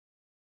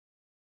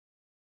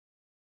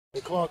The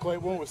Claude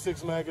Claiborne with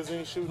 6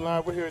 Magazine Shooting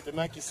Live. We're here at the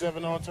Nike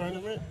 7-on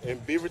tournament in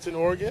Beaverton,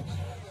 Oregon.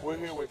 We're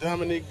here with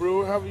Dominique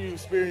Brewer. How have you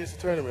experienced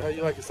the tournament? How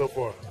you like it so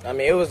far? I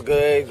mean, it was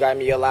good. Got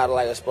me a lot of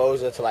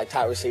exposure to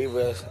top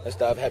receivers and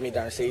stuff. Helped me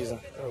during the season.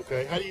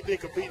 Okay. How do you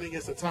think competing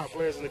against the top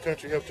players in the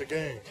country helped your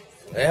game?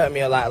 It helped me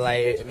a lot.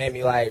 It made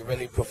me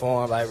really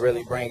perform,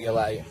 really bring it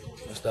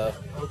and stuff.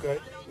 Okay.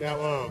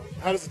 Now,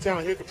 how does the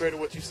talent here compare to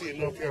what you see in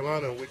North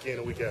Carolina week in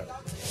and week out?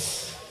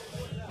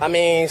 I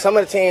mean, some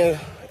of the teams,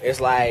 it's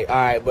all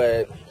right,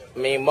 but I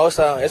mean, most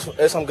of them,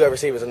 it's some good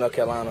receivers in North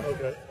Carolina.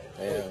 Okay.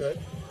 Yeah. Okay.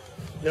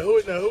 Now,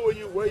 who are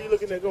you? Where are you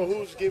looking at going?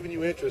 Who's giving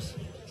you interest?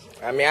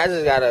 I mean, I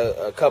just got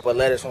a couple of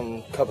letters from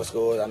a couple of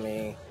schools. I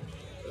mean.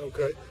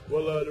 Okay.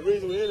 Well, the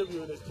reason we're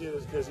interviewing this kid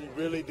is because he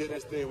really did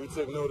his thing. We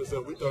took notice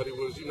of. We thought he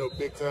was,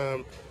 big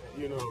time,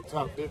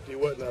 top 50,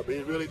 whatnot. But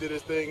he really did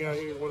his thing out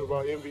here. He's one of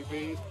our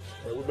MVPs.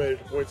 And we made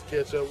it a point to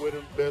catch up with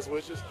him. Best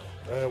wishes.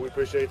 And we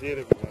appreciate the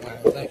interview, man. All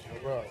right, thank you. No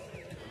problem.